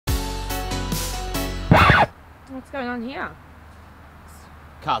What's going on here?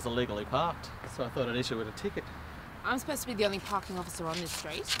 Car's illegally parked, so I thought I'd issue it a ticket. I'm supposed to be the only parking officer on this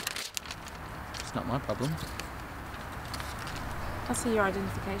street. It's not my problem. I'll see your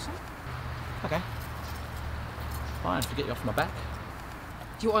identification. Okay. Fine, to get you off my back.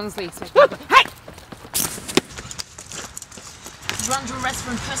 Do you honestly expect me to... Hey! You're under arrest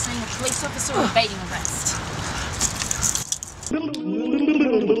for impersonating a police officer or evading arrest.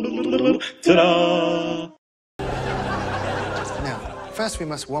 Ta-da! Now, first we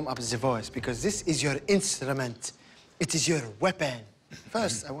must warm up the voice because this is your instrument. It is your weapon.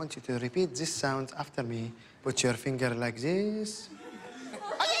 First, I want you to repeat this sound after me. Put your finger like this.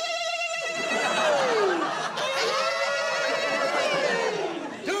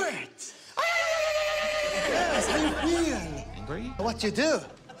 Do it! Yes, how you feel? Angry? What you do,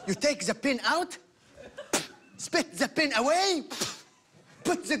 you take the pin out, spit the pin away,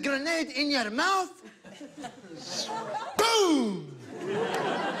 put the grenade in your mouth, boom!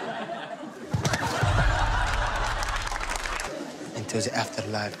 Into the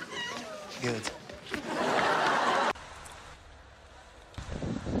afterlife. Good.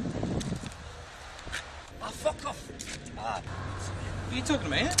 Oh, fuck off! Are you talking to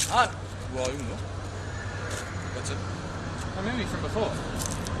me? Well, you know. What's it? I remember you from before.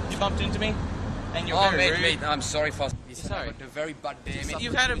 You bumped into me, and you're Oh, very rude. mate, I'm sorry for... Sorry. A very bad day, mate.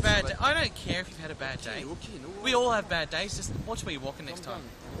 You've had a bad day. I don't care if you've had a bad day. Okay, no. We all have bad days. Just watch where you're walking next time.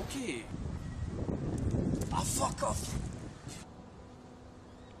 Okay. Oh, fuck off!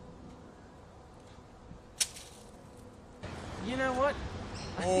 You know what?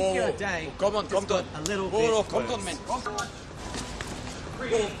 I think your day Come on, come on. a little Oh, bit no, come worse. on, man. Come on.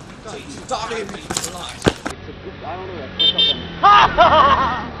 Sorry, mate. Relax.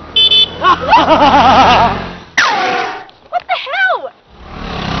 What the hell?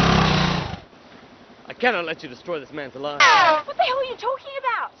 I cannot let you destroy this man's life. What the hell are you talking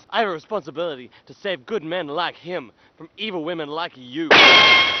about? I have a responsibility to save good men like him from evil women like you.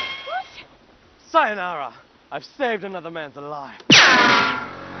 What? Sayonara, I've saved another man's life.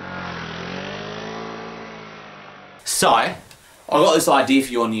 So, I got this idea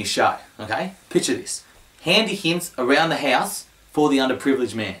for your new show, okay? Picture this. Handy hints around the house for the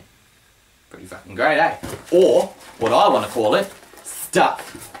underprivileged man. Pretty fucking great, eh? Or, what I want to call it,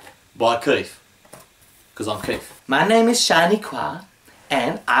 Stuff by Keith. Because I'm Keith. My name is Shiny Qua,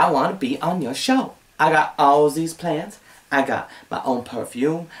 and I want to be on your show. I got all these plans. I got my own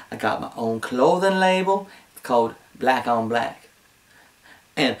perfume. I got my own clothing label. It's called Black on Black.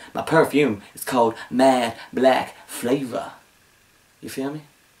 And my perfume is called Mad Black Flavor. You feel me?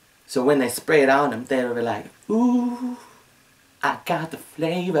 So when they spray it on them, they'll be like, ooh, I got the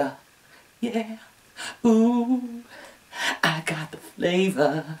flavor. Yeah. Ooh, I got the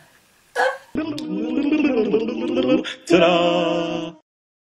flavor. Ta-da!